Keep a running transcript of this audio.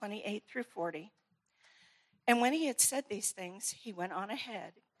28 through 40. And when he had said these things, he went on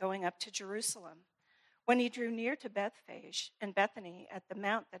ahead, going up to Jerusalem. When he drew near to Bethphage and Bethany at the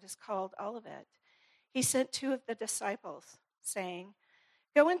mount that is called Olivet, he sent 2 of the disciples, saying,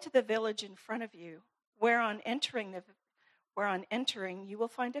 "Go into the village in front of you, where on entering you will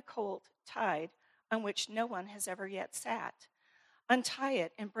find a colt tied on which no one has ever yet sat. Untie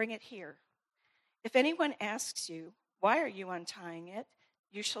it and bring it here. If anyone asks you, 'Why are you untying it?'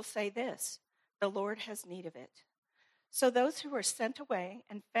 you shall say this, 'The Lord has need of it.'" So those who were sent away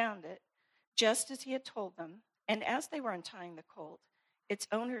and found it, just as he had told them, and as they were untying the colt, its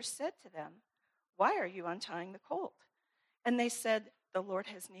owners said to them, "Why are you untying the colt?" And they said, "The Lord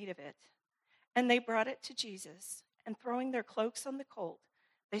has need of it." And they brought it to Jesus, and throwing their cloaks on the colt,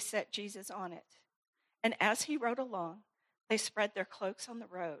 they set Jesus on it. And as he rode along, they spread their cloaks on the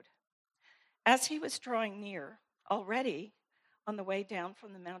road. As he was drawing near, already on the way down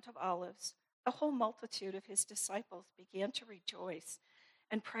from the Mount of Olives, the whole multitude of his disciples began to rejoice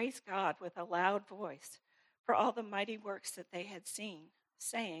and praise God with a loud voice for all the mighty works that they had seen,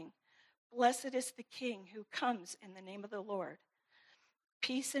 saying, "Blessed is the King who comes in the name of the Lord.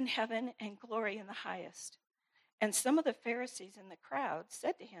 Peace in heaven and glory in the highest." And some of the Pharisees in the crowd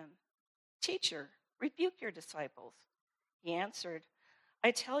said to him, "Teacher, rebuke your disciples." He answered,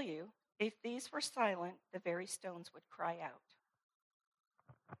 "I tell you, if these were silent, the very stones would cry out."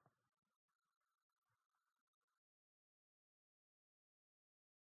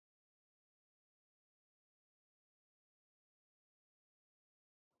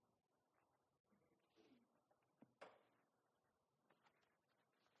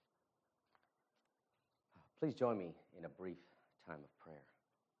 Please join me in a brief time of prayer.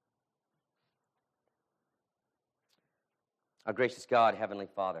 Our gracious God, Heavenly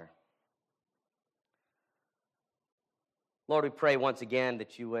Father, Lord, we pray once again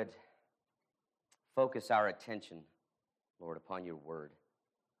that you would focus our attention, Lord, upon your word.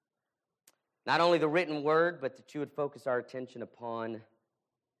 Not only the written word, but that you would focus our attention upon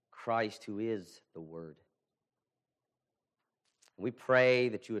Christ, who is the word. We pray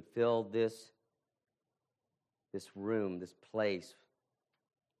that you would fill this room, this place,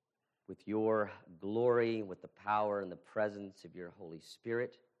 with your glory, with the power and the presence of your Holy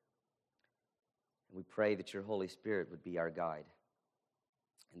Spirit. And we pray that your Holy Spirit would be our guide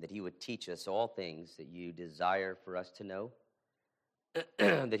and that he would teach us all things that you desire for us to know,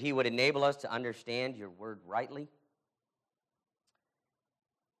 that he would enable us to understand your word rightly.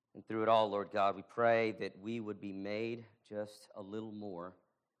 And through it all, Lord God, we pray that we would be made just a little more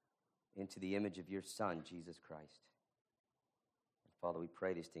into the image of your Son, Jesus Christ. And Father, we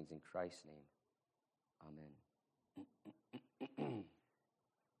pray these things in Christ's name. Amen.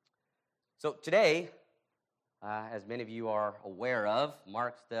 So today, as many of you are aware of,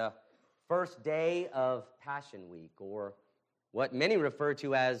 marks the first day of Passion Week, or what many refer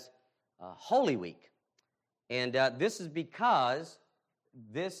to as Holy Week. And this is because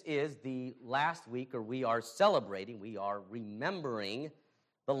this is the last week, or we are celebrating, we are remembering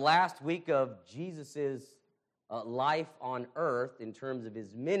the last week of Jesus' life on earth in terms of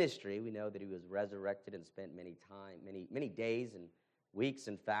his ministry. We know that he was resurrected and spent many days and weeks,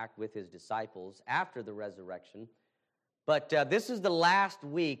 in fact, with his disciples after the resurrection. But this is the last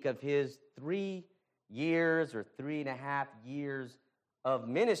week of his 3 years or 3.5 years of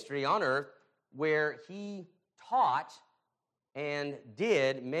ministry on earth, where he taught and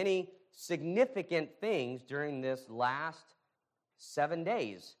did many significant things during this last 7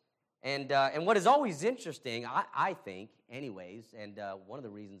 days. And what is always interesting, I think, anyways, and one of the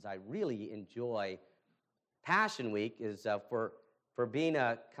reasons I really enjoy Passion Week is for being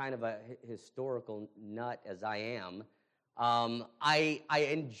a kind of a historical nut as I am, I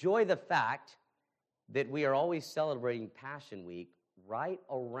enjoy the fact that we are always celebrating Passion Week right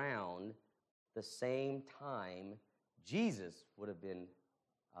around the same time Jesus would have been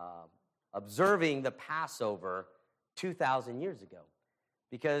observing the Passover 2,000 years ago.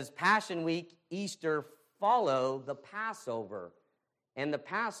 Because Passion Week, Easter follow the Passover. And the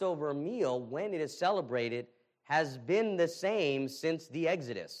Passover meal, when it is celebrated, has been the same since the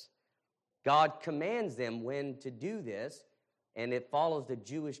Exodus. God commands them when to do this, and it follows the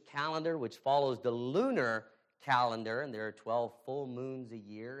Jewish calendar, which follows the lunar calendar, and there are 12 full moons a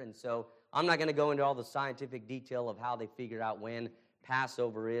year. And so I'm not going to go into all the scientific detail of how they figured out when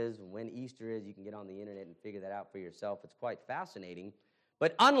Passover is and when Easter is. You can get on the internet and figure that out for yourself. It's quite fascinating.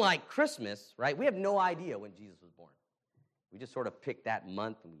 But unlike Christmas, right, we have no idea when Jesus was born. We just sort of picked that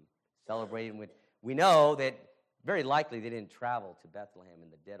month and we celebrated. We know that very likely they didn't travel to Bethlehem in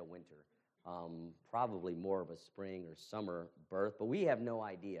the dead of winter probably more of a spring or summer birth, but we have no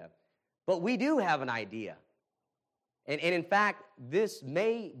idea. But we do have an idea. And in fact, this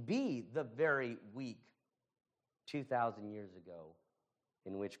may be the very week 2,000 years ago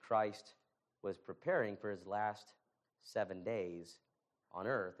in which Christ was preparing for his last 7 days on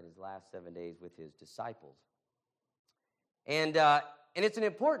earth and his last 7 days with his disciples. And it's an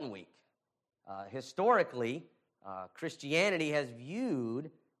important week. Historically, Christianity has viewed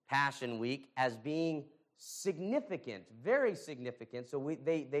Passion Week as being significant, very significant. So we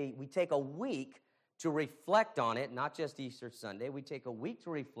take a week to reflect on it, not just Easter Sunday. We take a week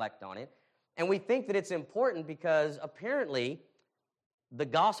to reflect on it. And we think that it's important because apparently the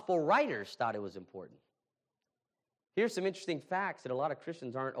gospel writers thought it was important. Here's some interesting facts that a lot of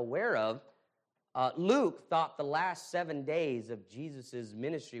Christians aren't aware of. Luke thought the last 7 days of Jesus'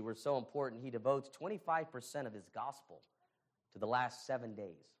 ministry were so important, he devotes 25% of his gospel to the last 7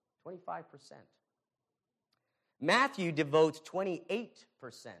 days. 25%. Matthew devotes 28%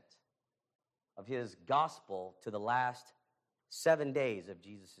 of his gospel to the last 7 days of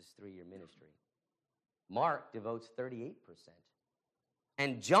Jesus' 3-year ministry. Mark devotes 38%.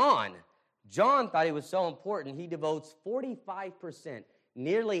 And John thought it was so important, he devotes 45%,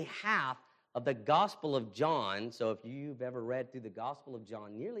 nearly half of the Gospel of John. So if you've ever read through the Gospel of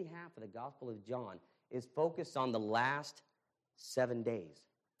John, nearly half of the Gospel of John is focused on the last 7 days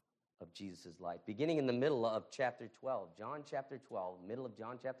of Jesus' life. Beginning in the middle of chapter 12, John chapter 12, middle of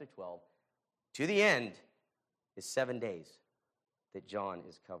John chapter 12, to the end is 7 days that John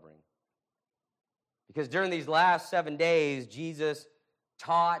is covering. Because during these last 7 days, Jesus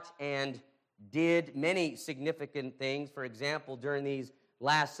taught and did many significant things. For example, during these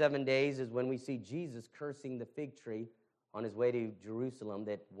last 7 days is when we see Jesus cursing the fig tree on his way to Jerusalem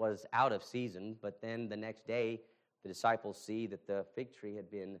that was out of season. But then the next day, the disciples see that the fig tree had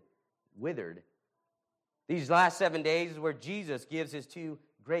been withered. These last 7 days is where Jesus gives his 2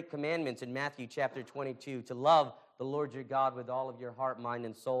 great commandments in Matthew chapter 22, to love the Lord your God with all of your heart, mind,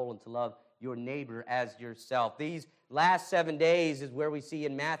 and soul, and to love your neighbor as yourself. These last 7 days is where we see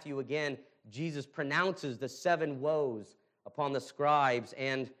in Matthew again, Jesus pronounces the 7 woes upon the scribes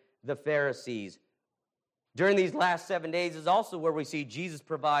and the Pharisees. During these last 7 days is also where we see Jesus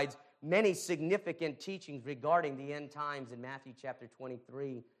provides many significant teachings regarding the end times in Matthew chapter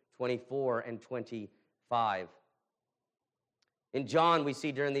 23, 24, and 25. In John, we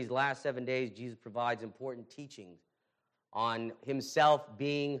see during these last 7 days, Jesus provides important teachings on himself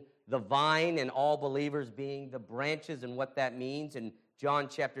being the vine and all believers being the branches and what that means in John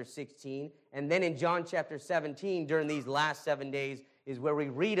chapter 16. And then in John chapter 17, during these last 7 days, is where we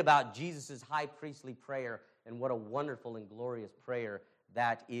read about Jesus' high priestly prayer and what a wonderful and glorious prayer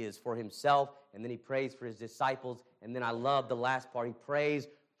that is for himself. And then he prays for his disciples. And then I love the last part. He prays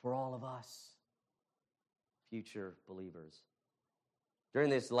for all of us, future believers. During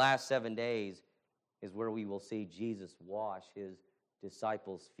this last 7 days is where we will see Jesus wash his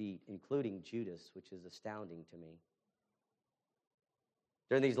disciples' feet, including Judas, which is astounding to me.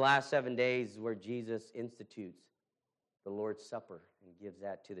 During these last 7 days is where Jesus institutes the Lord's Supper and gives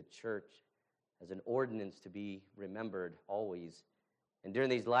that to the church as an ordinance to be remembered always. And during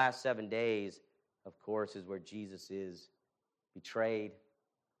these last 7 days, of course, is where Jesus is betrayed,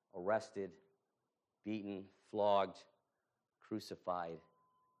 arrested, beaten, flogged, crucified,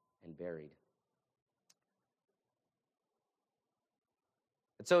 and buried.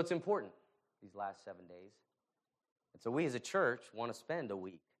 And so it's important, these last 7 days. And so we as a church want to spend a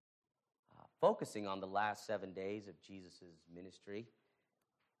week focusing on the last 7 days of Jesus' ministry.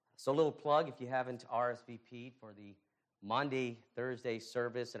 So a little plug, if you haven't RSVP'd for the Monday, Thursday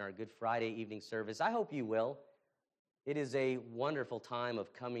service and our Good Friday evening service, I hope you will. It is a wonderful time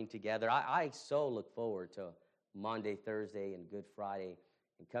of coming together. I so look forward to Monday, Thursday, and Good Friday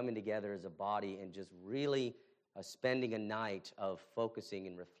and coming together as a body and just really spending a night of focusing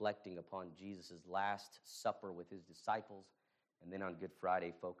and reflecting upon Jesus' last supper with his disciples, and then on Good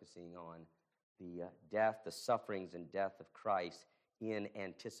Friday focusing on the death, the sufferings and death of Christ in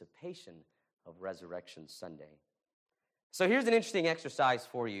anticipation of Resurrection Sunday. So here's an interesting exercise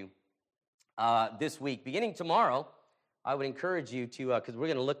for you this week. Beginning tomorrow, I would encourage you to, because we're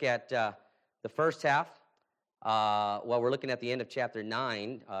going to look at the first half, we're looking at the end of chapter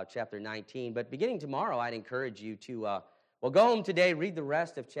 9, chapter 19. But beginning tomorrow, I'd encourage you to, go home today, read the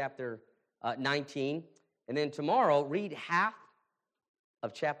rest of chapter 19. And then tomorrow, read half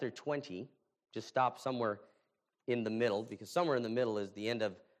of chapter 20. Just stop somewhere in the middle, because somewhere in the middle is the end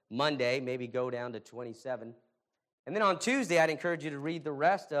of Monday. Maybe go down to 27. And then on Tuesday, I'd encourage you to read the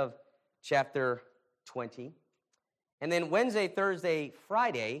rest of chapter 20. And then Wednesday, Thursday,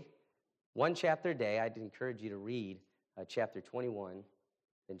 Friday, one chapter a day. I'd encourage you to read chapter 21,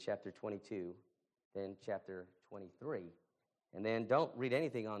 then chapter 22, then chapter 23. And then don't read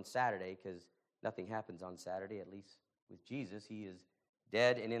anything on Saturday, because nothing happens on Saturday, at least with Jesus. He is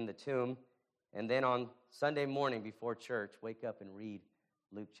dead and in the tomb. And then on Sunday morning before church, wake up and read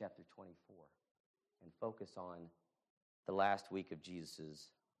Luke chapter 24 and focus on the last week of Jesus'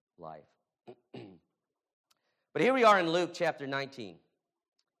 life. But here we are in Luke chapter 19.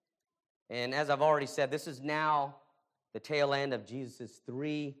 And as I've already said, this is now the tail end of Jesus'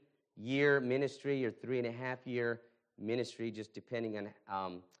 3-year ministry, or 3.5-year ministry, just depending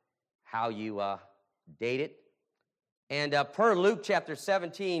on how you date it. And per Luke chapter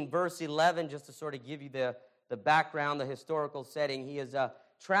 17, verse 11, just to sort of give you the background, the historical setting, he has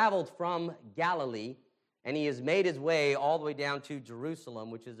traveled from Galilee, and he has made his way all the way down to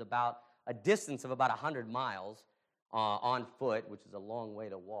Jerusalem, which is about a distance of about 100 miles on foot, which is a long way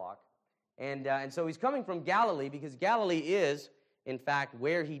to walk. And so he's coming from Galilee, because Galilee is, in fact,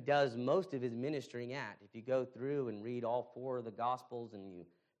 where he does most of his ministering at. If you go through and read all 4 of the Gospels, and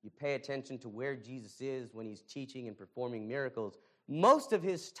you pay attention to where Jesus is when he's teaching and performing miracles, most of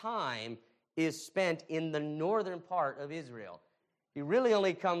his time is spent in the northern part of Israel. He really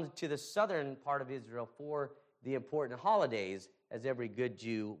only comes to the southern part of Israel for the important holidays, as every good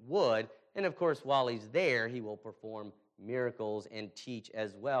Jew would. And of course, while he's there, he will perform miracles and teach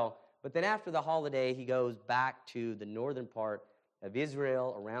as well. But then after the holiday, he goes back to the northern part of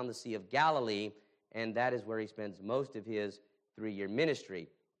Israel, around the Sea of Galilee, and that is where he spends most of his 3-year ministry.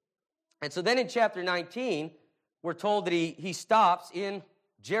 And so then in chapter 19, we're told that he stops in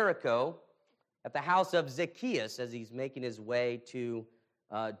Jericho at the house of Zacchaeus as he's making his way to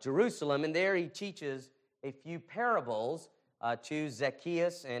Jerusalem. And there he teaches a few parables to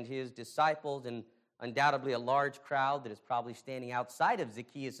Zacchaeus and his disciples, and undoubtedly a large crowd that is probably standing outside of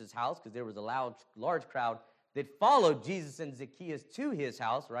Zacchaeus' house, because there was a large crowd that followed Jesus and Zacchaeus to his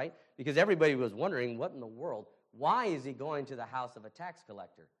house, right? Because everybody was wondering, what in the world? Why is he going to the house of a tax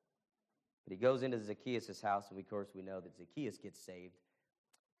collector? But he goes into Zacchaeus' house, and of course we know that Zacchaeus gets saved.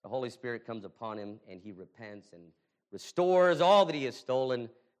 The Holy Spirit comes upon him, and he repents and restores all that he has stolen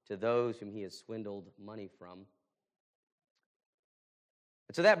to those whom he has swindled money from.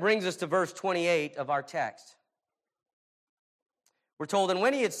 And so that brings us to verse 28 of our text. We're told, and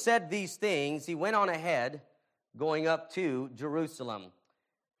when he had said these things, he went on ahead, going up to Jerusalem.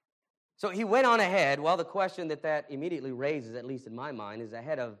 So he went on ahead. Well, the question that immediately raises, at least in my mind, is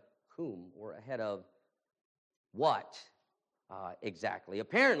ahead of whom, or ahead of what exactly?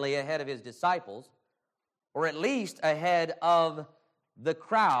 Apparently ahead of his disciples, or at least ahead of the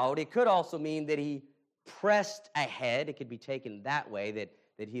crowd. It could also mean that he pressed ahead. It could be taken that way, that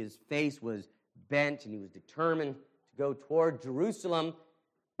his face was bent and he was determined to go toward Jerusalem.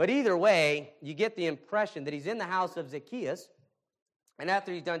 But either way, you get the impression that he's in the house of Zacchaeus, and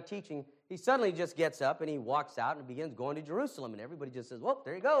after he's done teaching, he suddenly just gets up and he walks out and begins going to Jerusalem, and everybody just says, "Whoop,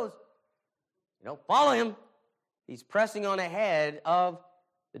 there he goes. Follow him." He's pressing on ahead of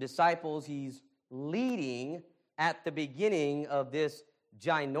the disciples. He's leading at the beginning of this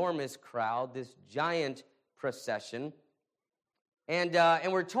ginormous crowd, this giant procession. And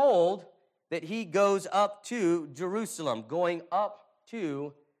we're told that he goes up to Jerusalem, going up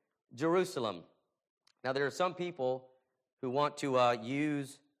to Jerusalem. Now, there are some people who want to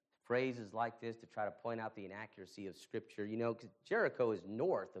use phrases like this to try to point out the inaccuracy of Scripture. Because Jericho is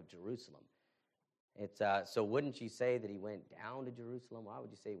north of Jerusalem. So wouldn't you say that he went down to Jerusalem? Why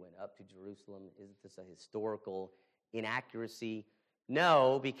would you say he went up to Jerusalem? Isn't this a historical inaccuracy?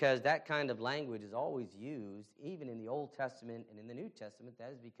 No, because that kind of language is always used, even in the Old Testament and in the New Testament.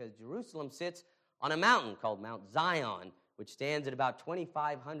 That is because Jerusalem sits on a mountain called Mount Zion, which stands at about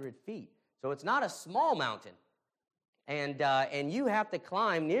 2,500 feet. So it's not a small mountain. And you have to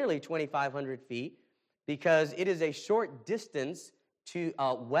climb nearly 2,500 feet, because it is a short distance to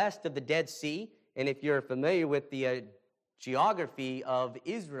west of the Dead Sea. And if you're familiar with the geography of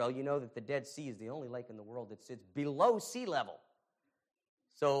Israel, you know that the Dead Sea is the only lake in the world that sits below sea level.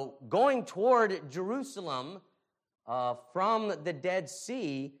 So going toward Jerusalem from the Dead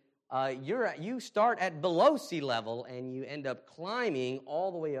Sea, you start at below sea level, and you end up climbing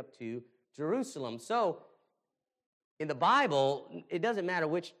all the way up to Jerusalem. So in the Bible, it doesn't matter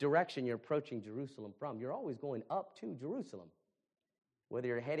which direction you're approaching Jerusalem from. You're always going up to Jerusalem, whether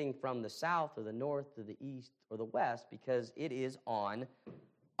you're heading from the south or the north to the east or the west, because it is on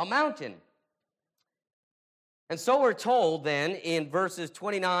a mountain. And so we're told then in verses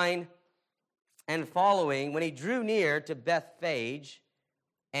 29 and following, when he drew near to Bethphage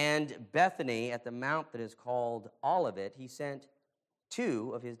and Bethany at the mount that is called Olivet, he sent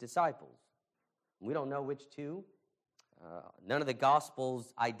 2 of his disciples, We don't know which two. None of the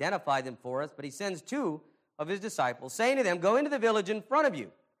Gospels identify them for us, but he sends two of his disciples, saying to them, "Go into the village in front of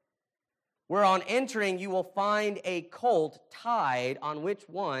you, where on entering you will find a colt tied on which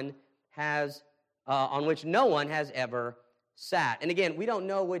no one has ever sat." And again, we don't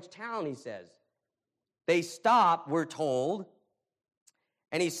know which town he says. They stop, we're told,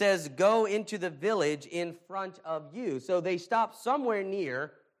 and he says, "Go into the village in front of you." So they stop somewhere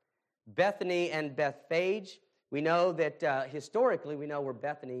near Bethany and Bethphage. We know that historically, we know where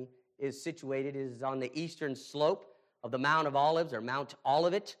Bethany is situated. It is on the eastern slope of the Mount of Olives, or Mount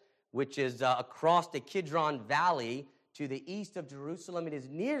Olivet, which is across the Kidron Valley to the east of Jerusalem. It is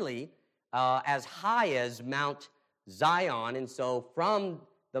nearly as high as Mount Zion. And so from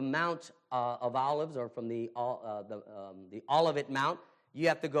the Mount of Olives, or from the Olivet Mount, you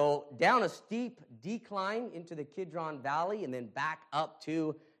have to go down a steep decline into the Kidron Valley and then back up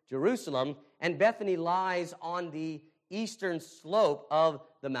to Jerusalem. And Bethany lies on the eastern slope of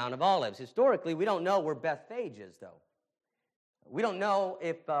the Mount of Olives. Historically, we don't know where Bethphage is, though. We don't know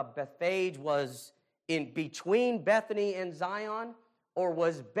if Bethphage was in between Bethany and Zion, or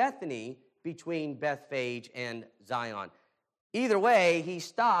was Bethany between Bethphage and Zion. Either way, he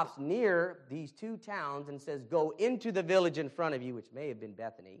stops near these two towns and says, "Go into the village in front of you," which may have been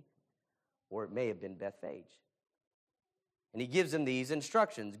Bethany, or it may have been Bethphage. And he gives them these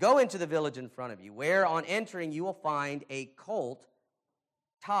instructions. "Go into the village in front of you, where on entering you will find a colt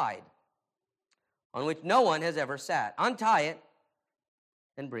tied, on which no one has ever sat. Untie it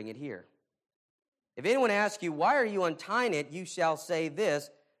and bring it here. If anyone asks you, 'Why are you untying it?' you shall say this,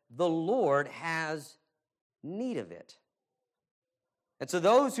 'The Lord has need of it.'" And so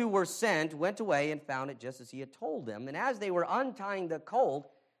those who were sent went away and found it just as he had told them. And as they were untying the colt,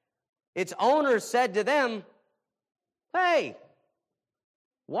 its owner said to them, "Hey,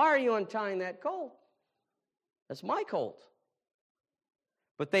 why are you untying that colt? That's my colt."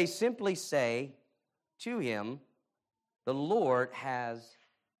 But they simply say to him, "The Lord has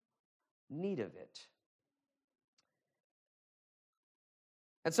need of it."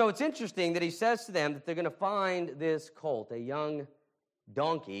 And so it's interesting that he says to them that they're going to find this colt, a young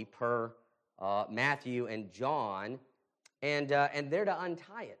donkey per Matthew and John, and they're to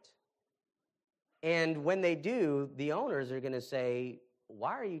untie it. And when they do, the owners are going to say,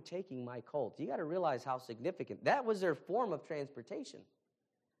 "Why are you taking my colt?" You got to realize how significant. That was their form of transportation,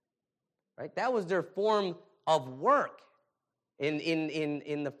 right? That was their form of work.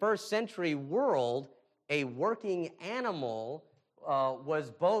 In the first century world, a working animal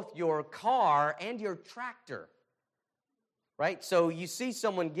was both your car and your tractor, right? So you see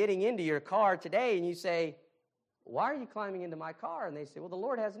someone getting into your car today and you say, "Why are you climbing into my car?" And they say, "Well, the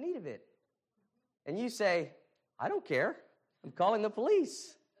Lord has need of it." And you say, "I don't care. I'm calling the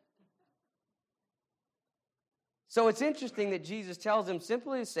police." So it's interesting that Jesus tells them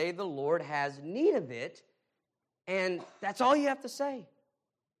simply to say, "The Lord has need of it," and that's all you have to say.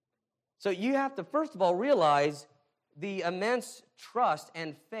 So you have to, first of all, realize the immense trust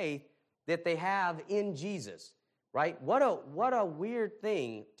and faith that they have in Jesus, right? What a weird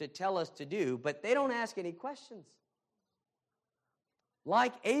thing to tell us to do, but they don't ask any questions.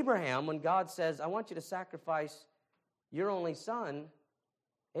 Like Abraham, when God says, "I want you to sacrifice your only son,"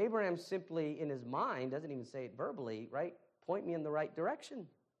 Abraham simply, in his mind, doesn't even say it verbally, right? "Point me in the right direction."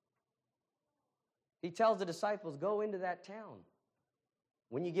 He tells the disciples, "Go into that town.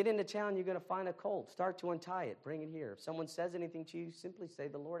 When you get into town, you're going to find a colt. Start to untie it. Bring it here. If someone says anything to you, simply say,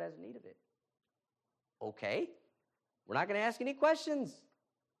 'The Lord has need of it.'" Okay. We're not going to ask any questions.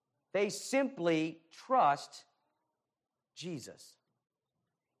 They simply trust Jesus,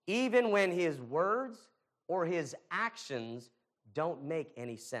 even when his words or his actions don't make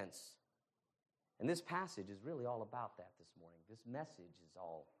any sense. And this passage is really all about that this morning. This message is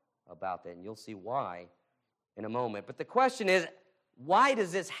all about that, and you'll see why in a moment. But the question is, why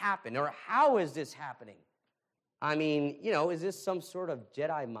does this happen, or how is this happening? I mean, is this some sort of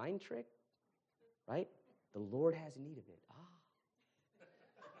Jedi mind trick, right? The Lord has need of it.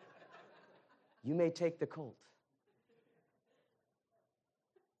 You may take the colt.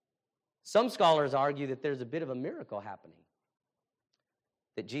 Some scholars argue that there's a bit of a miracle happening,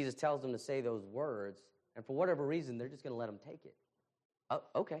 that Jesus tells them to say those words, and for whatever reason, they're just going to let him take it. Oh,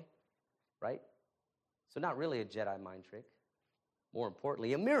 okay, right? So not really a Jedi mind trick. More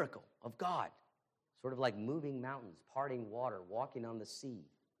importantly, a miracle of God, sort of like moving mountains, parting water, walking on the sea.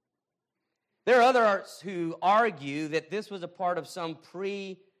 There are others who argue that this was a part of some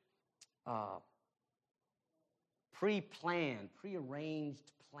pre-planned,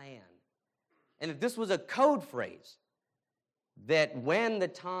 prearranged plan. And that this was a code phrase that when the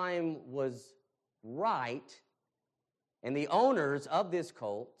time was right, and the owners of this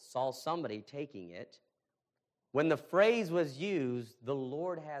colt saw somebody taking it, when the phrase was used, the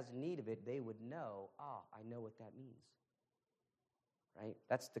Lord has need of it, they would know, I know what that means. Right?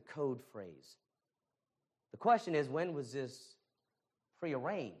 That's the code phrase. The question is, when was this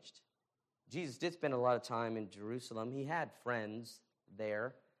prearranged? Jesus did spend a lot of time in Jerusalem. He had friends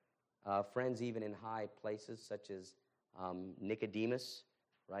there, friends even in high places such as Nicodemus,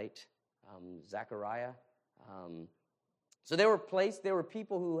 right? Zechariah. So there were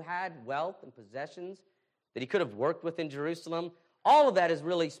people who had wealth and possessions that he could have worked with in Jerusalem. All of that is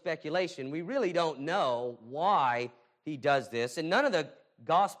really speculation. We really don't know why he does this, and none of the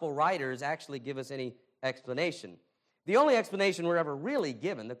gospel writers actually give us any explanation. The only explanation we're ever really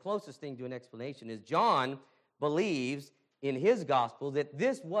given, the closest thing to an explanation, is John believes in his gospel that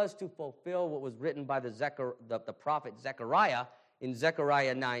this was to fulfill what was written by the prophet Zechariah in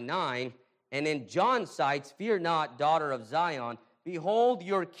Zechariah 9:9, and then John cites, "Fear not, daughter of Zion, behold,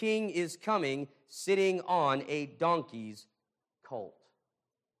 your king is coming, sitting on a donkey's colt."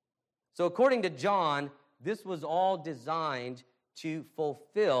 So according to John, this was all designed to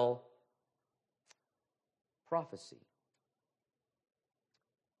fulfill prophecy.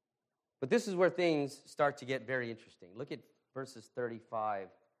 But this is where things start to get very interesting. Look at verses 35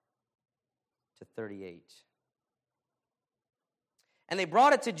 to 38. "And they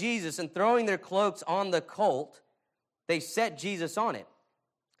brought it to Jesus, and throwing their cloaks on the colt, they set Jesus on it.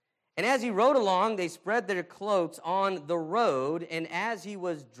 And as he rode along, they spread their cloaks on the road, and as he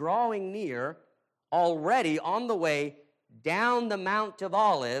was drawing near, already on the way down the Mount of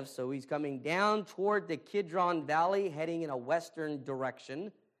Olives," so he's coming down toward the Kidron Valley, heading in a western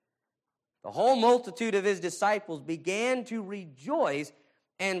direction, "the whole multitude of his disciples began to rejoice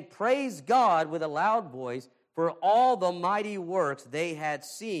and praise God with a loud voice for all the mighty works they had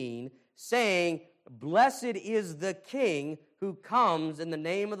seen, saying, Blessed is the King who comes in the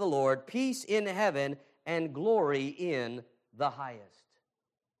name of the Lord, peace in heaven and glory in the highest."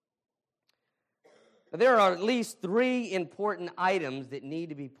 Now, there are at least three important items that need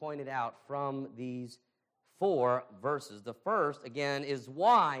to be pointed out from these 4 verses. The first, again, is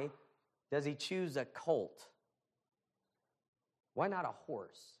why does he choose a colt? Why not a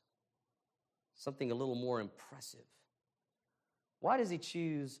horse? Something a little more impressive. Why does he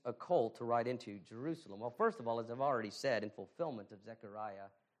choose a colt to ride into Jerusalem? Well, first of all, as I've already said, in fulfillment of Zechariah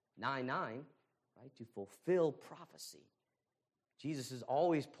 9:9, right, to fulfill prophecy. Jesus is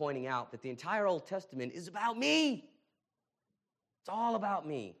always pointing out that the entire Old Testament is about me. It's all about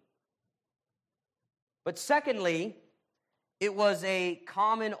me. But secondly, it was a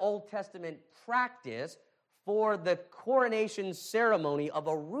common Old Testament practice for the coronation ceremony of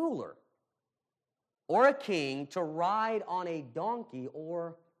a ruler or a king to ride on a donkey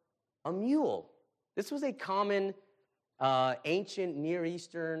or a mule. This was a common ancient Near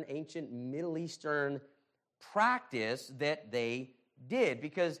Eastern, ancient Middle Eastern practice that they did,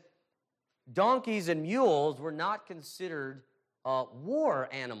 because donkeys and mules were not considered war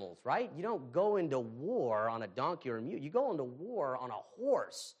animals, right? You don't go into war on a donkey or a mule. You go into war on a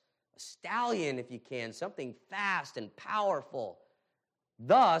horse, a stallion if you can, something fast and powerful.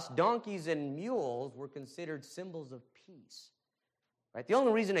 Thus, donkeys and mules were considered symbols of peace, right? The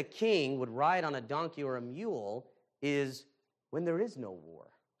only reason a king would ride on a donkey or a mule is when there is no war.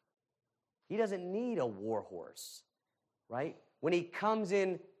 He doesn't need a war horse, right? When he comes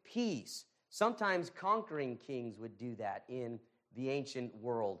in peace. Sometimes conquering kings would do that in the ancient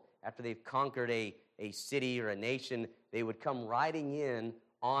world. After they've conquered a city or a nation, they would come riding in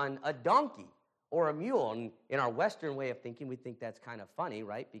on a donkey or a mule. And in our Western way of thinking, we think that's kind of funny,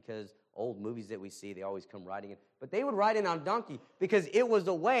 right? Because old movies that we see, they always come riding in. But they would ride in on a donkey because it was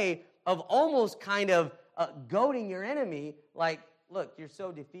a way of almost kind of goading your enemy, like, look, you're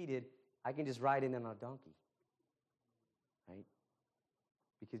so defeated, I can just ride in on a donkey, right?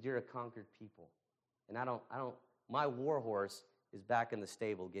 Because you're a conquered people. And my war horse is back in the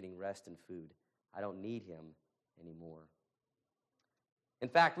stable getting rest and food. I don't need him anymore. In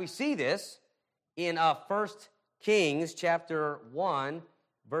fact, we see this in 1 Kings chapter 1,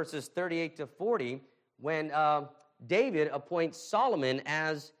 verses 38 to 40, when David appoints Solomon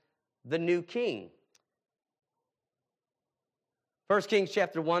as the new king. 1 Kings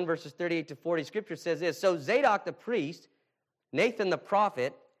chapter 1, verses 38 to 40, Scripture says this: "So Zadok the priest, Nathan the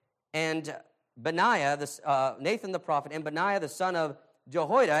prophet, and Benaiah the son of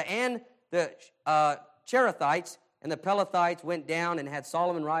Jehoiada, and the Cherethites and the Pelethites went down and had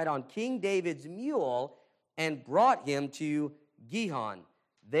Solomon ride on King David's mule and brought him to Gihon.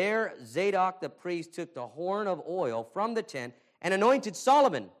 There Zadok the priest took the horn of oil from the tent and anointed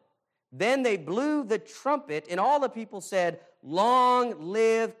Solomon. Then they blew the trumpet, and all the people said, "Long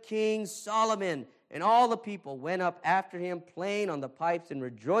live King Solomon." And all the people went up after him, playing on the pipes and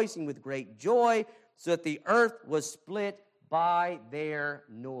rejoicing with great joy, so that the earth was split by their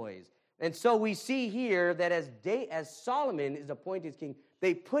noise. And so we see here that as Solomon is appointed king,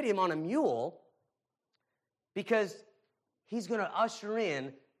 they put him on a mule because he's going to usher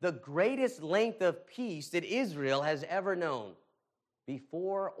in the greatest length of peace that Israel has ever known,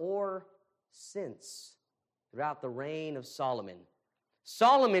 before or since, throughout the reign of Solomon.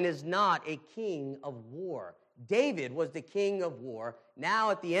 Solomon is not a king of war. David was the king of war. Now,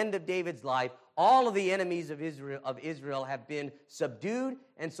 at the end of David's life, all of the enemies of Israel have been subdued,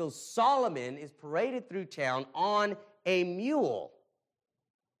 and so Solomon is paraded through town on a mule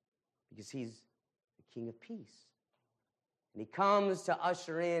because he's the king of peace. And he comes to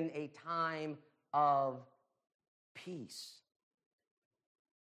usher in a time of peace.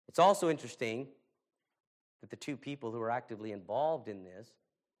 It's also interesting that the two people who are actively involved in this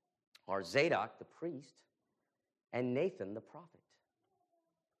are Zadok, the priest, and Nathan, the prophet.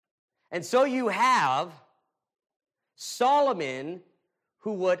 And so you have Solomon,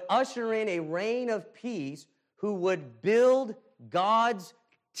 who would usher in a reign of peace, who would build God's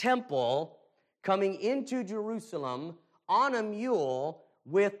temple, coming into Jerusalem on a mule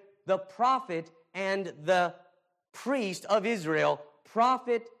with the prophet and the priest of Israel,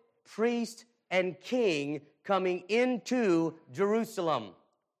 prophet, priest, and king coming into Jerusalem.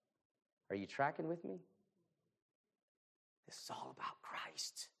 Are you tracking with me? This is all about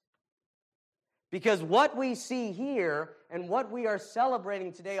Christ. Because what we see here and what we are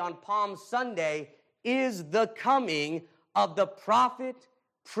celebrating today on Palm Sunday is the coming of the prophet,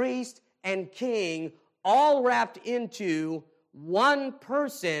 priest, and king, all wrapped into one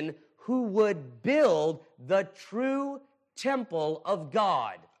person who would build the true temple of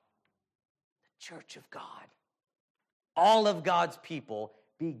God, the church of God. All of God's people,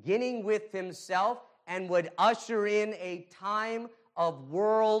 beginning with himself, and would usher in a time of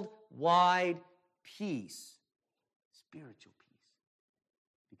worldwide peace, spiritual peace,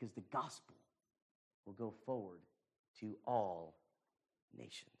 because the gospel will go forward to all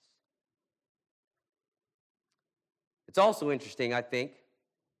nations. It's also interesting, I think,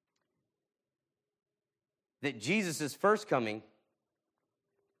 that Jesus' first coming,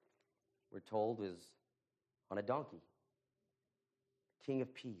 we're told, is on a donkey. King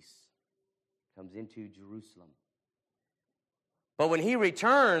of peace comes into Jerusalem. But when he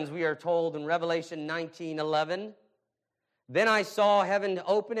returns, we are told in Revelation 19:11, "Then I saw heaven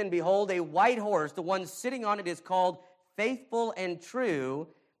open, and behold, a white horse. The one sitting on it is called Faithful and True,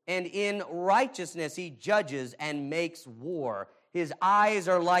 and in righteousness he judges and makes war. His eyes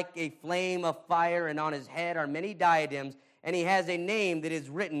are like a flame of fire, and on his head are many diadems, and he has a name that is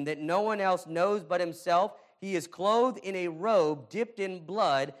written that no one else knows but himself. He is clothed in a robe dipped in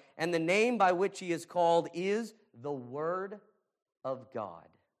blood, and the name by which he is called is the Word of God.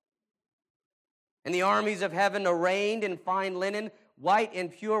 And the armies of heaven, arrayed in fine linen, white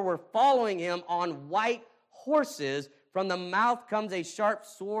and pure, were following him on white horses. From the mouth comes a sharp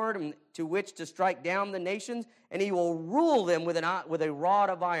sword to which to strike down the nations, and he will rule them with a rod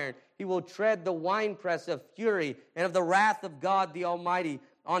of iron. He will tread the winepress of fury and of the wrath of God the Almighty.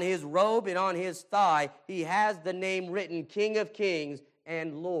 On his robe and on his thigh he has the name written, King of Kings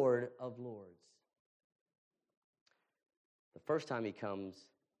and Lord of Lords." The first time he comes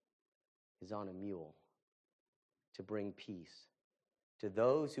is on a mule to bring peace to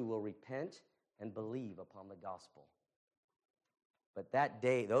those who will repent and believe upon the gospel. But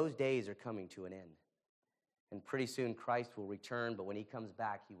those days are coming to an end. And pretty soon Christ will return, but when he comes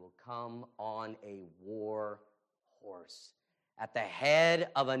back, he will come on a war horse at the head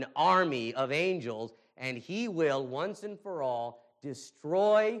of an army of angels, and he will once and for all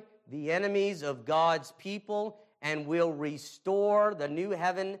destroy the enemies of God's people and will restore the new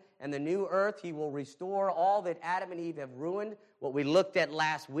heaven and the new earth. He will restore all that Adam and Eve have ruined, what we looked at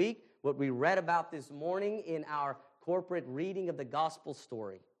last week, what we read about this morning in our corporate reading of the gospel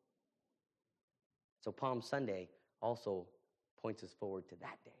story. So Palm Sunday also points us forward to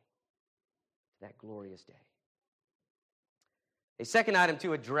that day, to that glorious day. A second item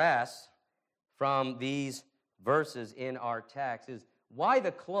to address from these verses in our text is why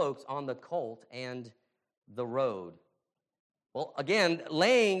the cloaks on the colt and the road. Well, again,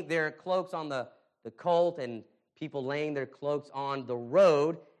 laying their cloaks on the colt and people laying their cloaks on the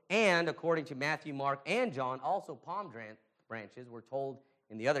road, and according to Matthew, Mark, and John, also palm branches. We're told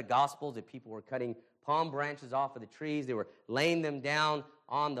in the other Gospels that people were cutting palm branches off of the trees. They were laying them down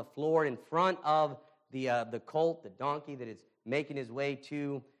on the floor in front of the colt, the donkey that is making his way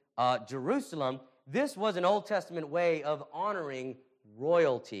to Jerusalem, this was an Old Testament way of honoring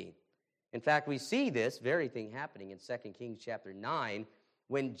royalty. In fact, we see this very thing happening in 2 Kings chapter 9.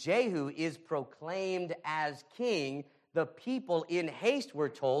 When Jehu is proclaimed as king, the people in haste, we're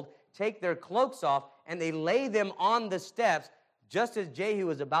told, take their cloaks off and they lay them on the steps just as Jehu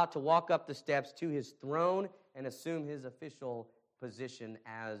is about to walk up the steps to his throne and assume his official position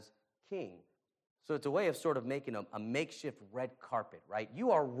as king. So it's a way of sort of making a makeshift red carpet, right?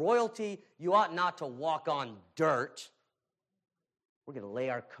 You are royalty. You ought not to walk on dirt. We're going to lay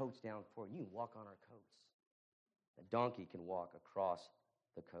our coats down for you. You can walk on our coats. A donkey can walk across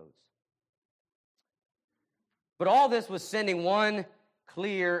the coats. But all this was sending one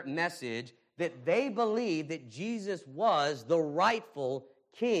clear message, that they believed that Jesus was the rightful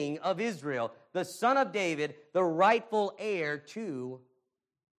king of Israel, the son of David, the rightful heir to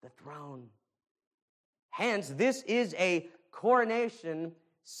the throne. Hence, this is a coronation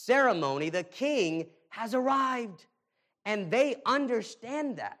ceremony. The king has arrived, and they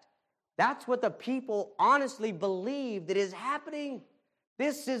understand that. That's what the people honestly believe that is happening.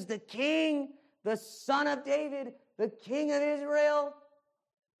 This is the king, the son of David, the king of Israel,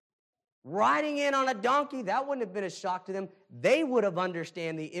 riding in on a donkey. That wouldn't have been a shock to them. They would have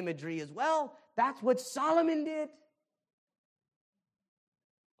understood the imagery as well. That's what Solomon did.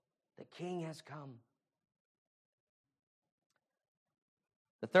 The king has come.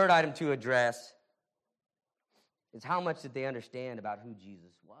 The third item to address is how much did they understand about who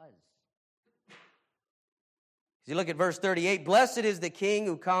Jesus was. As you look at verse 38, blessed is the king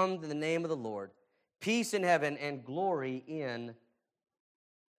who comes in the name of the Lord. Peace in heaven and glory in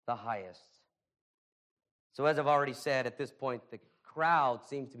the highest. So as I've already said, at this point, the crowd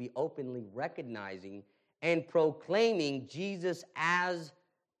seems to be openly recognizing and proclaiming Jesus as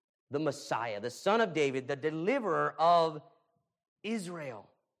the Messiah, the Son of David, the deliverer of Israel.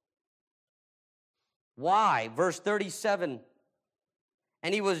 Why? Verse 37,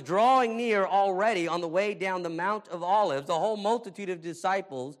 and he was drawing near already on the way down the Mount of Olives. The whole multitude of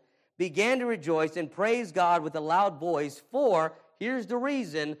disciples began to rejoice and praise God with a loud voice, for, here's the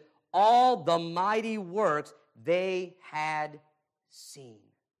reason, all the mighty works they had seen.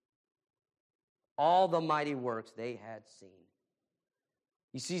 All the mighty works they had seen.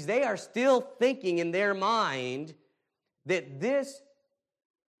 You see, they are still thinking in their mind that this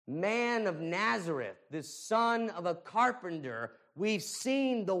man of Nazareth, this son of a carpenter, we've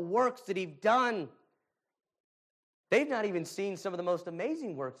seen the works that he's done. They've not even seen some of the most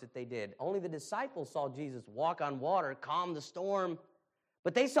amazing works that they did. Only the disciples saw Jesus walk on water, calm the storm.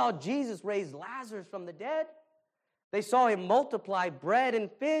 But they saw Jesus raise Lazarus from the dead. They saw him multiply bread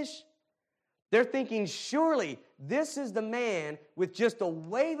and fish. They're thinking, surely this is the man with just a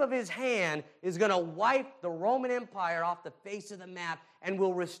wave of his hand is going to wipe the Roman Empire off the face of the map and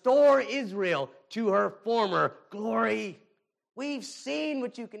will restore Israel to her former glory. We've seen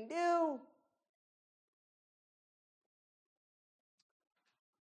what you can do.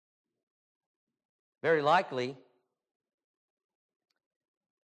 Very likely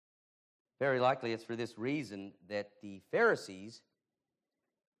it's for this reason that the Pharisees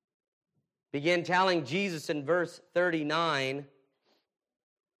begin telling Jesus in verse 39,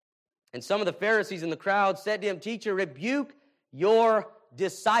 and some of the Pharisees in the crowd said to him, Teacher, rebuke your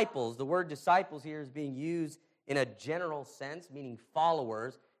disciples. The word disciples here is being used in a general sense, meaning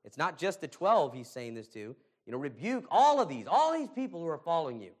followers. It's not just the 12 he's saying this to. Rebuke all these people who are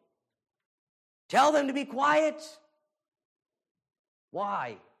following you. Tell them to be quiet.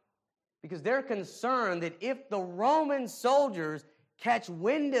 Why? Because they're concerned that if the Roman soldiers catch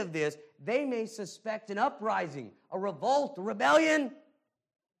wind of this, they may suspect an uprising, a revolt, a rebellion.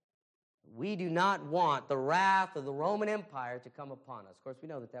 We do not want the wrath of the Roman Empire to come upon us. Of course, we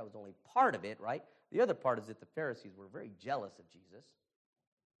know that was only part of it, right? The other part is that the Pharisees were very jealous of Jesus.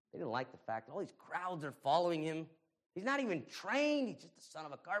 They didn't like the fact that all these crowds are following him. He's not even trained. He's just the son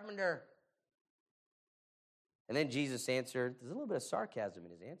of a carpenter. And then Jesus answered, there's a little bit of sarcasm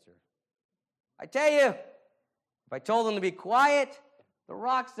in his answer. I tell you, if I told them to be quiet, the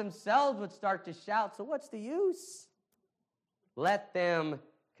rocks themselves would start to shout. So what's the use? Let them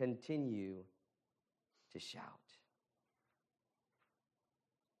continue to shout.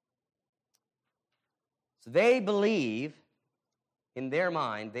 So they believe, in their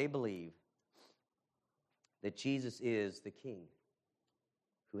mind, they believe that Jesus is the King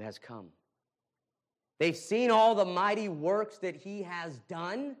who has come. They've seen all the mighty works that he has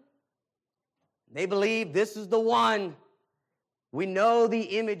done. They believe this is the one. We know the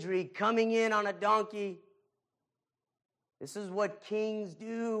imagery, coming in on a donkey. This is what kings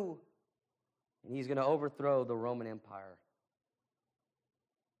do. And he's going to overthrow the Roman Empire.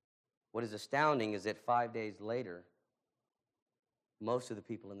 What is astounding is that 5 days later, most of the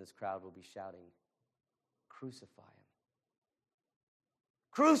people in this crowd will be shouting, "Crucify him.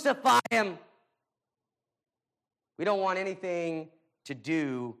 Crucify him!" We don't want anything to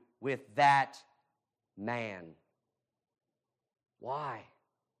do with that man. Why?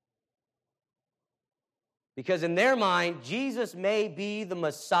 Because in their mind, Jesus may be the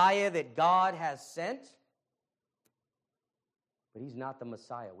Messiah that God has sent, but he's not the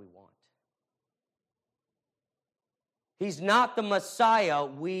Messiah we want. He's not the Messiah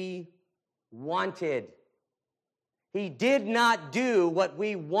we wanted. He did not do what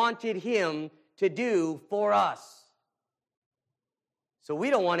we wanted him to do for us. So we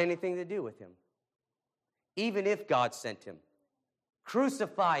don't want anything to do with him, even if God sent him.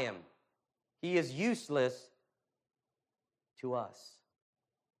 Crucify him. He is useless to us.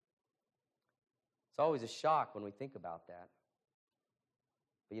 It's always a shock when we think about that.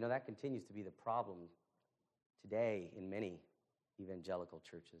 But that continues to be the problem today in many evangelical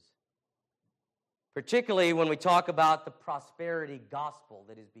churches. Particularly when we talk about the prosperity gospel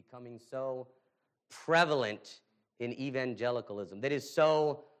that is becoming so prevalent in evangelicalism, that is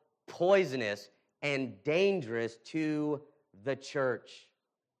so poisonous and dangerous to the church.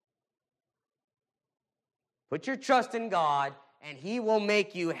 Put your trust in God, and he will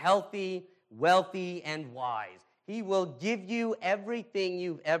make you healthy, wealthy, and wise. He will give you everything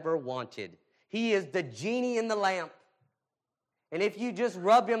you've ever wanted. He is the genie in the lamp. And if you just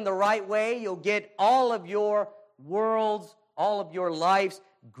rub him the right way, you'll get all of your world's, all of your life's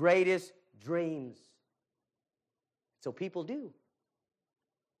greatest dreams. So people do.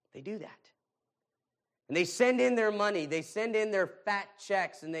 They do that. And they send in their money. They send in their fat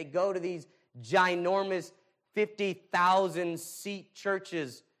checks, and they go to these ginormous 50,000-seat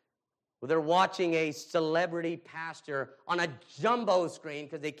churches where they're watching a celebrity pastor on a jumbo screen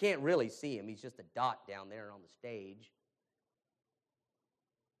because they can't really see him. He's just a dot down there on the stage.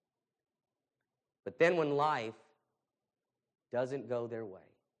 But then when life doesn't go their way,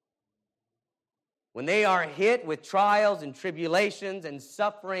 when they are hit with trials and tribulations and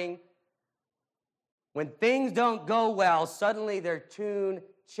suffering, when things don't go well, suddenly their tune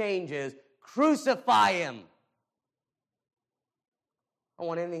changes. Crucify him. I don't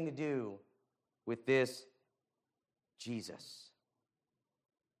want anything to do with this Jesus.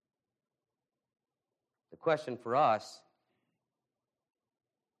 The question for us,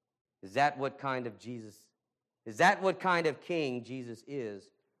 is that what kind of Jesus, is that what kind of king Jesus is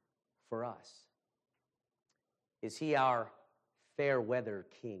for us? Is he our Fairweather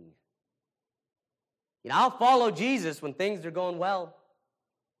King? I'll follow Jesus when things are going well,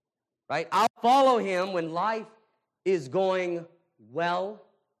 right? I'll follow him when life is going well.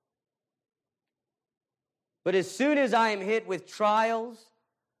 But as soon as I am hit with trials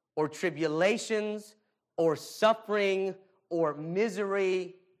or tribulations or suffering or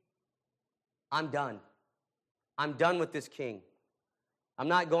misery, I'm done. I'm done with this king. I'm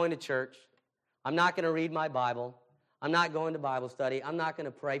not going to church. I'm not going to read my Bible. I'm not going to Bible study. I'm not going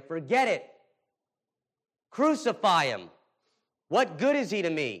to pray. Forget it. Crucify him. What good is he to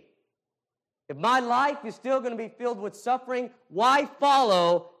me? If my life is still going to be filled with suffering, why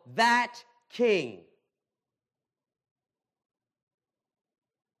follow that king?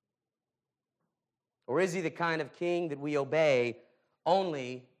 Or is he the kind of king that we obey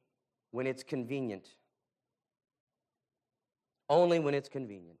only when it's convenient? Only when it's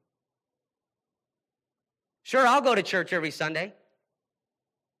convenient. Sure, I'll go to church every Sunday, as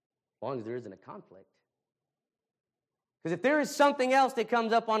long as there isn't a conflict. Because if there is something else that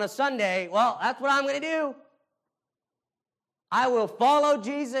comes up on a Sunday, well, that's what I'm going to do. I will follow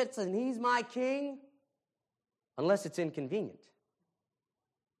Jesus, and he's my king, unless it's inconvenient.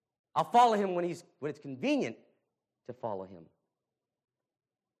 I'll follow him when it's convenient to follow him.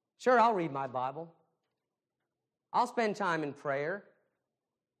 Sure, I'll read my Bible. I'll spend time in prayer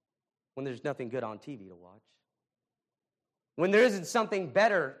when there's nothing good on TV to watch. When there isn't something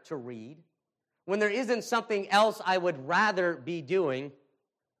better to read. When there isn't something else I would rather be doing.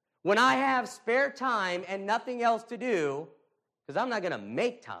 When I have spare time and nothing else to do, because I'm not going to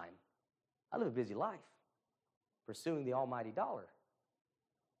make time. I live a busy life, pursuing the almighty dollar.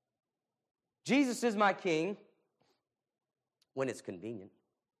 Jesus is my king when it's convenient.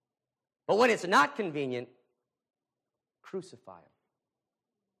 But when it's not convenient, crucify him.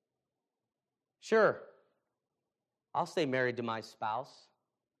 Sure, I'll stay married to my spouse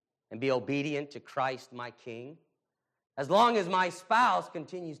and be obedient to Christ, my king, as long as my spouse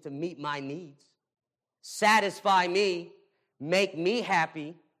continues to meet my needs, satisfy me, make me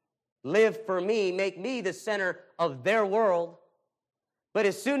happy, live for me, make me the center of their world. But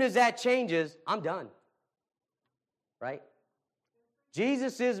as soon as that changes, I'm done. Right?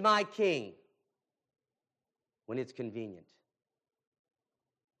 Jesus is my king when it's convenient.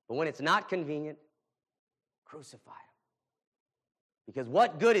 But when it's not convenient, crucify him. Because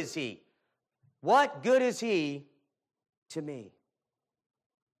what good is he? What good is he to me?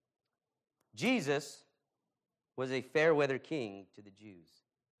 Jesus was a Fairweather King to the Jews.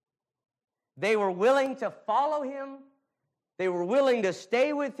 They were willing to follow him. They were willing to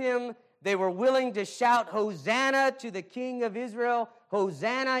stay with him. They were willing to shout, Hosanna to the King of Israel,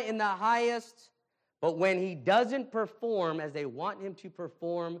 Hosanna in the highest. But when he doesn't perform as they want him to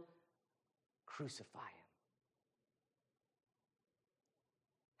perform, crucify him.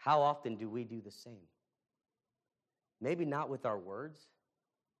 How often do we do the same? Maybe not with our words.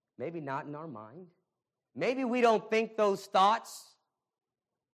 Maybe not in our mind. Maybe we don't think those thoughts,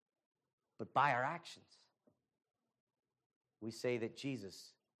 but by our actions. We say that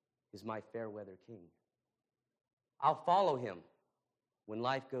Jesus is my Fairweather King. I'll follow him when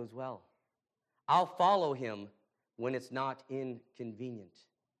life goes well. I'll follow him when it's not inconvenient.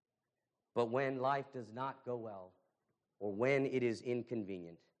 But when life does not go well, or when it is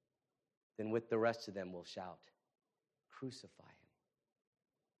inconvenient, then with the rest of them we'll shout, crucify him.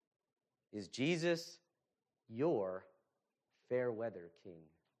 Is Jesus your Fairweather King?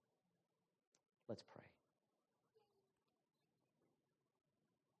 Let's pray.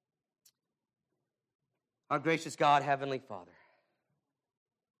 Our gracious God, Heavenly Father,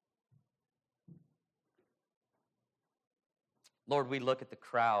 Lord, we look at the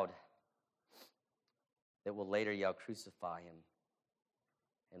crowd that will later yell, crucify him,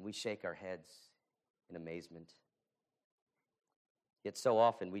 and we shake our heads in amazement. Yet so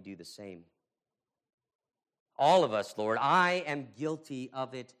often we do the same. All of us, Lord, I am guilty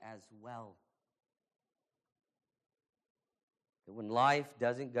of it as well. That when life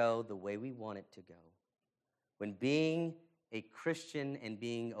doesn't go the way we want it to go, when being a Christian and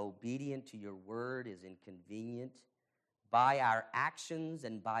being obedient to your word is inconvenient, by our actions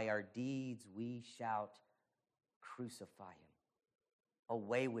and by our deeds, we shout, crucify him,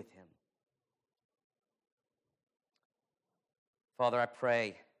 away with him. Father, I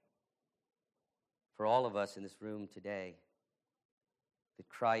pray for all of us in this room today that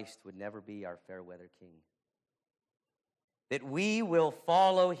Christ would never be our Fairweather King. That we will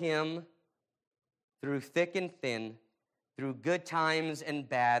follow him through thick and thin, through good times and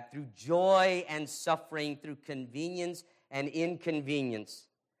bad, through joy and suffering, through convenience and inconvenience.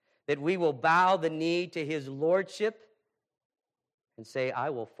 That we will bow the knee to his lordship and say, I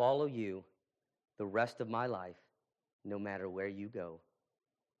will follow you the rest of my life, no matter where you go.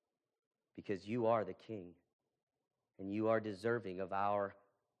 Because you are the King, and you are deserving of our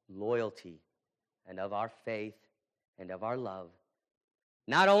loyalty and of our faith and of our love.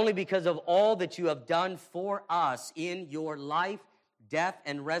 Not only because of all that you have done for us in your life, death,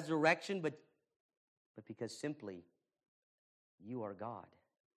 and resurrection, but because simply you are God.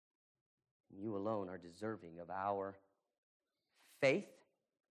 You alone are deserving of our faith,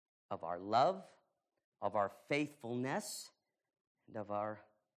 of our love, of our faithfulness, and of our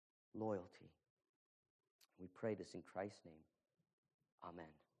loyalty. We pray this in Christ's name. Amen.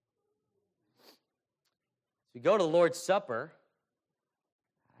 As we go to the Lord's Supper,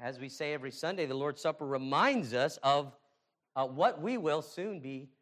 as we say every Sunday, the Lord's Supper reminds us of what we will soon be